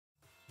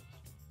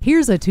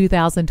Here's a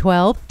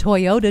 2012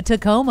 Toyota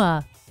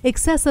Tacoma.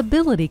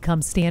 Accessibility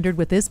comes standard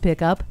with this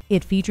pickup.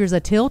 It features a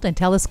tilt and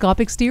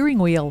telescopic steering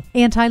wheel,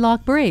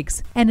 anti-lock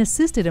brakes, and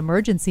assisted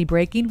emergency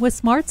braking with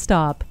Smart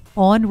Stop.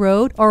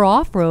 On-road or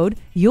off-road,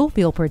 you'll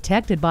feel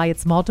protected by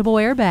its multiple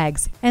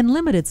airbags and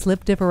limited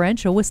slip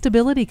differential with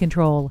stability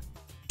control.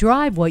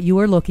 Drive what you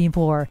are looking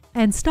for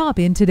and stop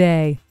in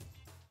today.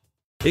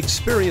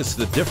 Experience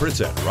the difference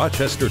at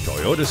Rochester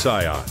Toyota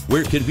Scion.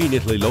 We're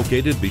conveniently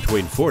located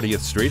between 40th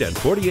Street and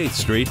 48th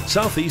Street,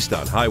 southeast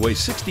on Highway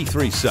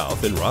 63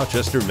 South in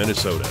Rochester,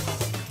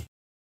 Minnesota.